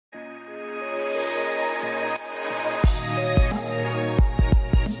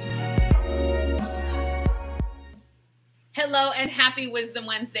Hello and happy Wisdom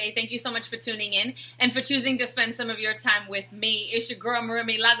Wednesday. Thank you so much for tuning in and for choosing to spend some of your time with me. It's your girl,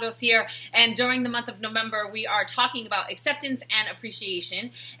 Milagros here. And during the month of November, we are talking about acceptance and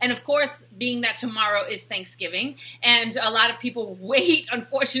appreciation. And of course, being that tomorrow is Thanksgiving, and a lot of people wait,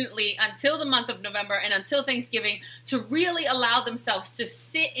 unfortunately, until the month of November and until Thanksgiving to really allow themselves to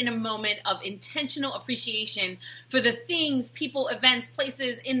sit in a moment of intentional appreciation for the things, people, events,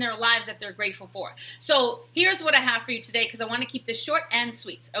 places in their lives that they're grateful for. So here's what I have for you today, because I want to keep this short and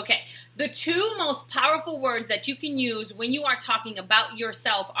sweet. Okay, the two most powerful words that you can use when you are talking about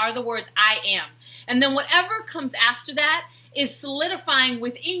yourself are the words I am. And then whatever comes after that is solidifying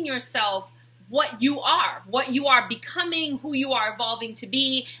within yourself what you are becoming, who you are evolving to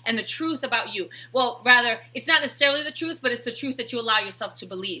be, and the truth about you. Well, rather, it's not necessarily the truth, but it's the truth that you allow yourself to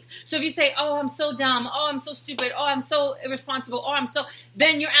believe. So if you say, oh, I'm so dumb, oh, I'm so stupid, oh, I'm so irresponsible, oh,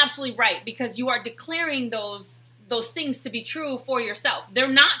 then you're absolutely right, because you are declaring those things to be true for yourself. They're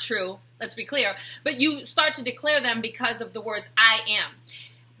not true, let's be clear, but you start to declare them because of the words I am.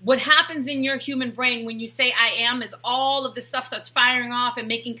 What happens in your human brain when you say I am is all of this stuff starts firing off and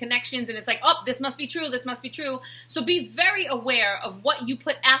making connections, and it's like, oh, this must be true, this must be true. So be very aware of what you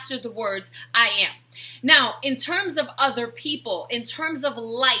put after the words I am. Now, in terms of other people, in terms of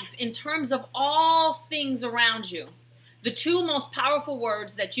life, in terms of all things around you, the two most powerful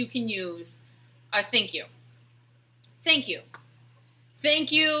words that you can use are thank you. Thank you.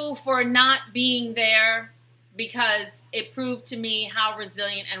 Thank you for not being there, because it proved to me how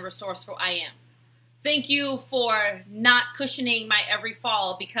resilient and resourceful I am. Thank you for not cushioning my every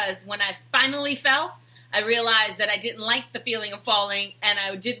fall, because when I finally fell, I realized that I didn't like the feeling of falling, and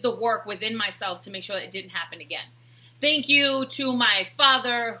I did the work within myself to make sure that it didn't happen again. Thank you to my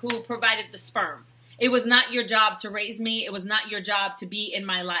father who provided the sperm. It was not your job to raise me. It was not your job to be in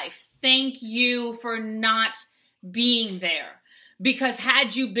my life. Thank you for not being there. Because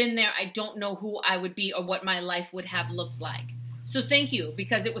had you been there, I don't know who I would be or what my life would have looked like. So thank you,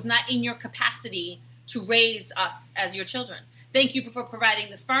 because it was not in your capacity to raise us as your children. Thank you for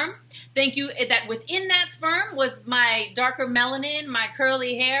providing the sperm. Thank you that within that sperm was my darker melanin, my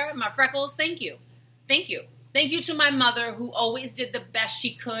curly hair, my freckles. Thank you. Thank you. Thank you to my mother, who always did the best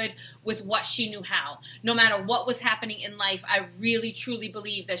she could with what she knew how. No matter what was happening in life, I really, truly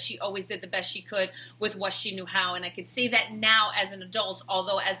believe that she always did the best she could with what she knew how. And I could say that now as an adult,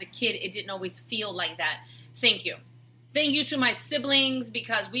 although as a kid, it didn't always feel like that. Thank you. Thank you to my siblings,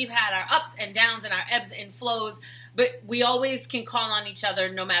 because we've had our ups and downs and our ebbs and flows, but we always can call on each other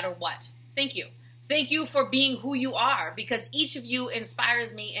no matter what. Thank you. Thank you for being who you are, because each of you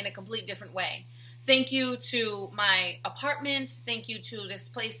inspires me in a completely different way. Thank you to my apartment. Thank you to this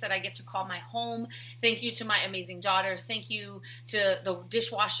place that I get to call my home. Thank you to my amazing daughter. Thank you to the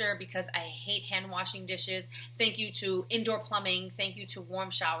dishwasher, because I hate hand washing dishes. Thank you to indoor plumbing. Thank you to warm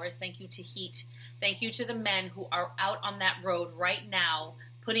showers. Thank you to heat. Thank you to the men who are out on that road right now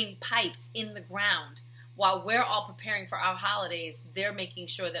putting pipes in the ground. While we're all preparing for our holidays, they're making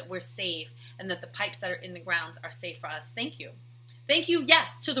sure that we're safe and that the pipes that are in the ground are safe for us. Thank you. Thank you,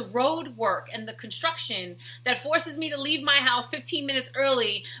 yes, to the road work and the construction that forces me to leave my house 15 minutes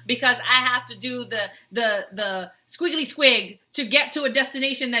early, because I have to do the squiggly squig to get to a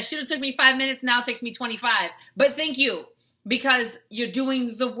destination that should have took me 5 minutes, now takes me 25. But thank you, because you're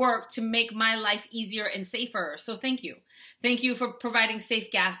doing the work to make my life easier and safer. So thank you. Thank you for providing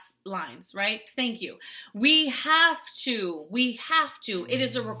safe gas lines, right? Thank you. We have to. It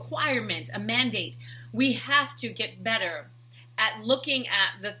is a requirement, a mandate. We have to get better at looking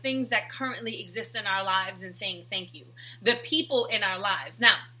at the things that currently exist in our lives and saying thank you. The people in our lives.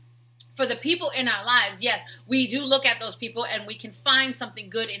 Now, for the people in our lives, yes, we do look at those people and we can find something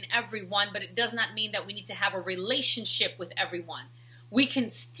good in everyone, but it does not mean that we need to have a relationship with everyone. We can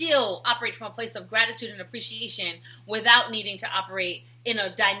still operate from a place of gratitude and appreciation without needing to operate in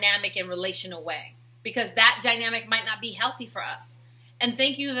a dynamic and relational way, because that dynamic might not be healthy for us. And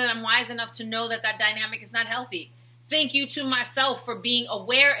thank you that I'm wise enough to know that that dynamic is not healthy. Thank you to myself for being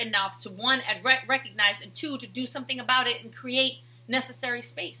aware enough to, one, recognize, and two, to do something about it and create necessary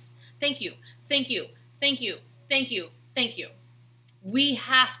space. Thank you. Thank you. Thank you. Thank you. Thank you. We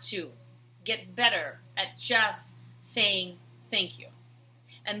have to get better at just saying thank you.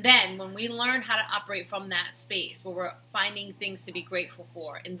 And then when we learn how to operate from that space where we're finding things to be grateful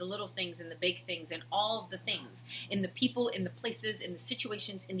for, in the little things, in the big things, in all of the things, in the people, in the places, in the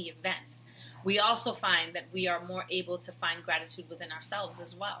situations, in the events, we also find that we are more able to find gratitude within ourselves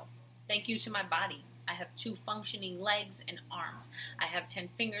as well. Thank you to my body. I have 2 functioning legs and arms. I have 10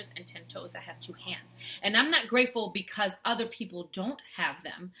 fingers and 10 toes. I have 2 hands. And I'm not grateful because other people don't have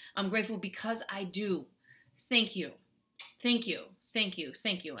them. I'm grateful because I do. Thank you. Thank you. Thank you.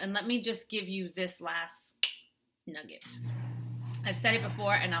 Thank you. And let me just give you this last nugget. I've said it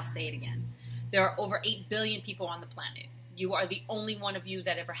before and I'll say it again. There are over 8 billion people on the planet. You are the only one of you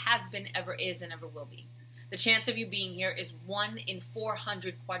that ever has been, ever is, and ever will be. The chance of you being here is 1 in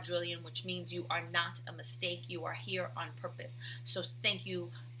 400 quadrillion, which means you are not a mistake. You are here on purpose. So thank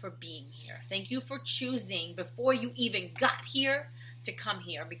you for being here. Thank you for choosing before you even got here to come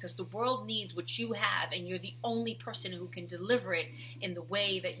here, because the world needs what you have and you're the only person who can deliver it in the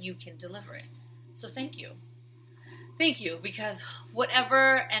way that you can deliver it. So thank you. Thank you, because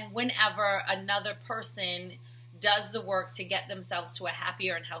whatever and whenever another person does the work to get themselves to a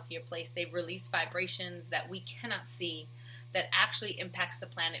happier and healthier place, they release vibrations that we cannot see that actually impacts the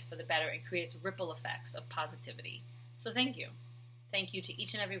planet for the better and creates ripple effects of positivity. So thank you. Thank you to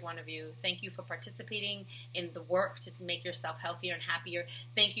each and every one of you. Thank you for participating in the work to make yourself healthier and happier.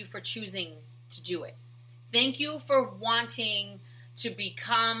 Thank you for choosing to do it. Thank you for wanting to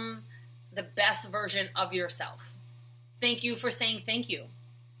become the best version of yourself. Thank you for saying thank you.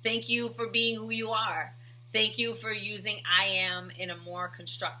 Thank you for being who you are. Thank you for using I am in a more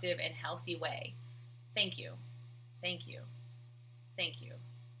constructive and healthy way. Thank you. Thank you. Thank you.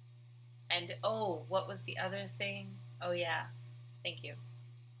 And oh, what was the other thing? Oh yeah. Thank you.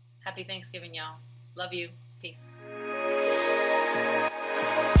 Happy Thanksgiving, y'all. Love you. Peace.